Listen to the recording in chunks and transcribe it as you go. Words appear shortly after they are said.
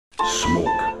Too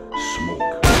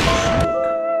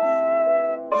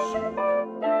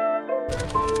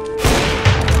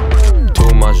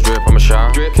much drip, I'm a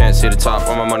shower. Can't see the top,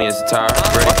 all my money is a tire.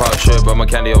 Ready pop shit, but my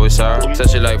candy always sour. Said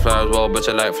she like flowers, well, bitch,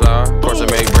 I like flour. Of course I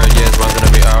make bread, yeah, it's rising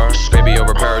every hour. Baby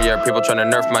overpowered, yeah, people tryna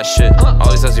nerf my shit.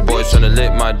 All these sassy boys tryna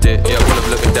lick my dick. Yeah, pull up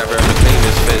looking dapper, I'm the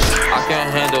cleanest fist. I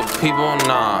can't handle people,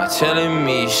 nah, telling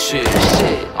me shit.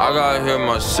 I gotta hear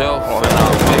myself, and I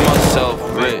make myself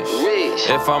rich.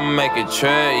 If I make a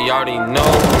trade, you already know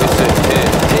it's a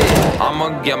hit.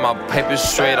 I'ma get my papers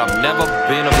straight, I've never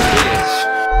been a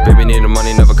bitch. Baby need the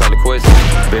money, never call it quits.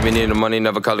 Baby need the money,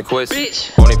 never call it quits.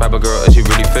 Only type of girl, is she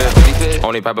really fit?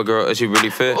 Only type of girl, is she really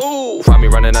fit? Find me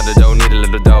running out the dough, need a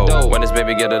little dough. When this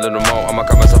baby get a little more, I'ma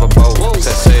call myself a pole.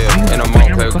 Set sail in a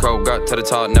monk, clear crow, got to the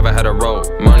top, never had a roll.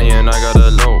 Money and I got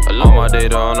a low. All my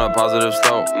data on a positive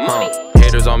slope.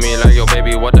 Haters on me like, yo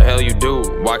baby, what the hell you do?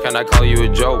 Why can't I call you a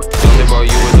joke? Something about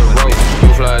you is a rope.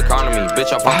 You fly economy,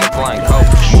 bitch, I'm fucking flying coke.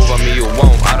 Move on me, you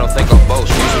won't, I don't think I'll boast.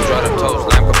 You should try to toast,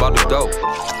 lamp about to go.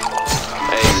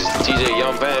 Hey, TJ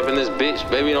Young Fab in this bitch,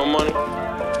 baby, no money.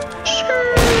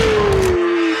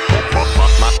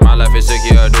 My life is sick,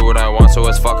 yeah, I do what I want, so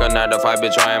it's fuck a 9 to 5,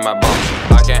 bitch, I am my boss.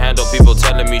 I can't handle people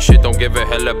telling me shit, don't give a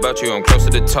hell about you, I'm close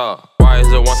to the top. Why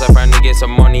is it once I finally get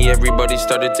some money, everybody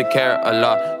started to care a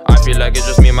lot? I feel like it's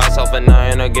just me, myself, and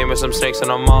I in a game with some snakes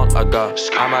and I'm all I got.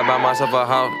 I might buy myself a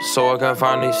house, so I can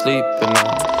finally sleep at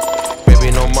night.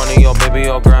 Baby, no money, oh baby,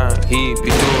 oh grind, he be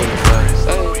doing it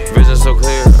fast. Vision so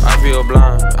clear, I feel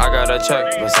blind, I gotta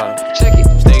check beside. Check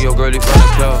it. Stay your girlie from the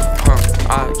club,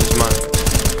 I just might.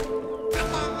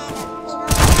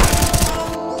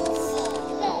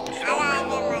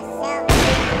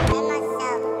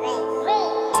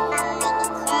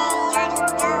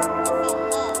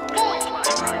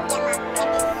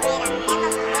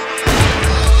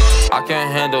 I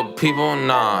can't handle people,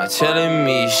 nah, telling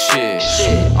me shit.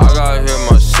 I gotta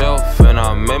hear myself, and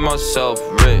I make myself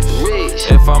rich.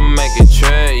 If I make a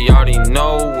trade, you already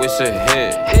know it's a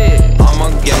hit. I'ma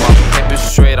get my papers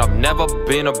straight, I've never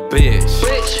been a bitch.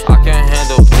 I can't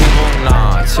handle people,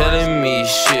 nah, telling me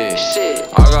shit.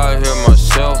 I gotta hear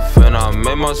myself, and I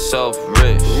make myself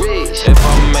rich. If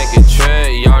I make a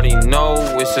trade, you already know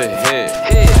it's a hit.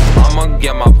 I'ma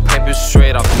get my papers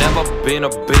straight, I've never been a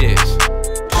bitch.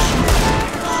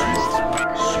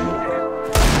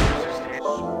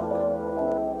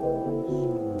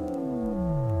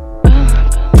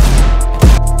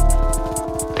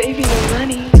 Baby, no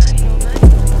money.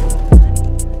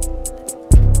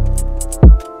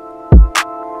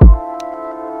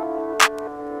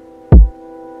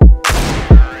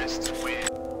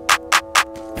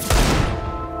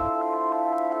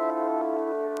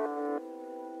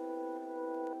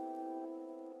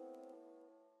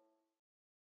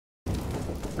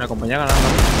 La compañía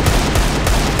ganando.